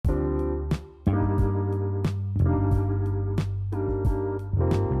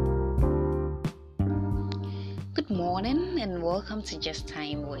morning and welcome to Just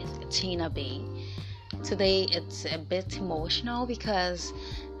Time with Tina B. Today it's a bit emotional because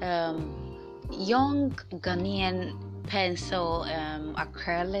young Ghanaian pencil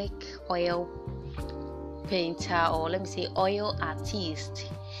acrylic oil painter, or let me say oil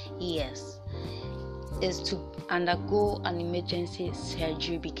artist, yes, is to undergo an emergency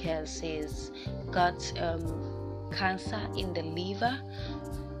surgery because he's got cancer in the liver,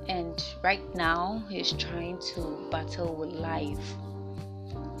 and right now he's trying to battle with life.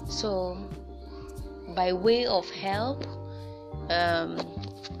 So by way of help,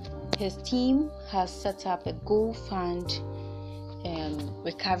 his team has set up a GoFund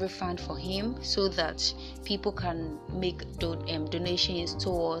recovery fund for him so that people can make donations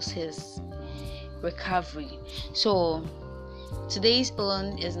towards his recovery. So today's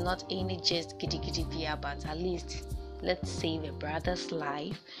own is not any just giddy beer, but at least let's save a brother's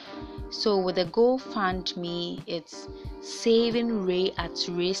life. So with the GoFundMe, it's Saving Ray at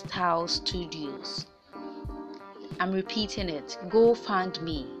Ray Style Studios. I'm repeating it.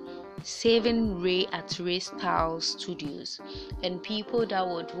 GoFundMe, Saving Ray at Ray Style Studios. And people that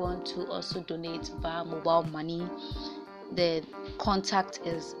would want to also donate via mobile money, the contact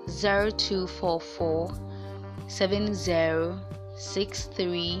is 0244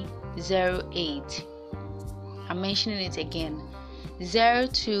 706308. I'm mentioning it again,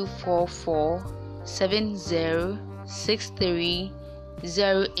 0244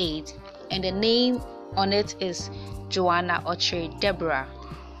 706308, and the name on it is Joanna Ochre Deborah.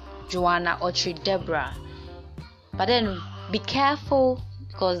 But then be careful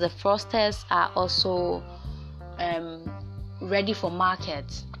because the frosters are also ready for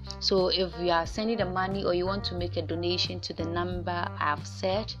market. So if you are sending the money or you want to make a donation to the number I've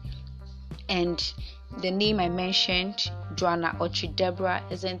said, and the name I mentioned, Joanna Ochre Deborah,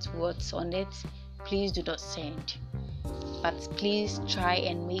 isn't what's on it, please do not send. But please try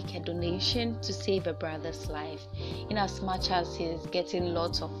and make a donation to save a brother's life. In as much as he's getting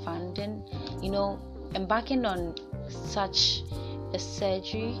lots of funding, embarking on such a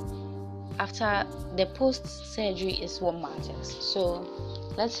surgery, after the post-surgery is what matters. So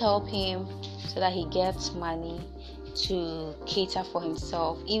let's help him so that he gets money to cater for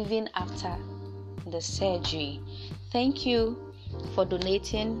himself even after the surgery. Thank you for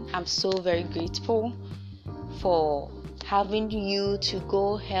donating. I'm so very grateful for having you to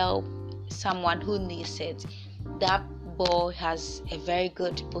go help someone who needs it. That boy has a very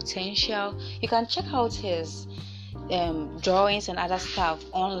good potential. You can check out his drawings and other stuff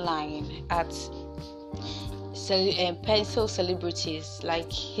online at Pencil Celebrities.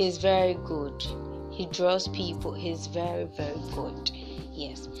 Like, he's very good. He draws people. He's very, very good.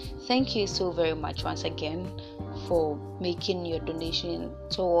 Yes. Thank you so very much once again for making your donation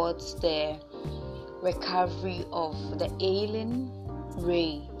towards the recovery of the ailing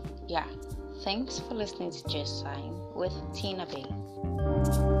Ray. Yeah. Thanks for listening to Just Time with Tina B.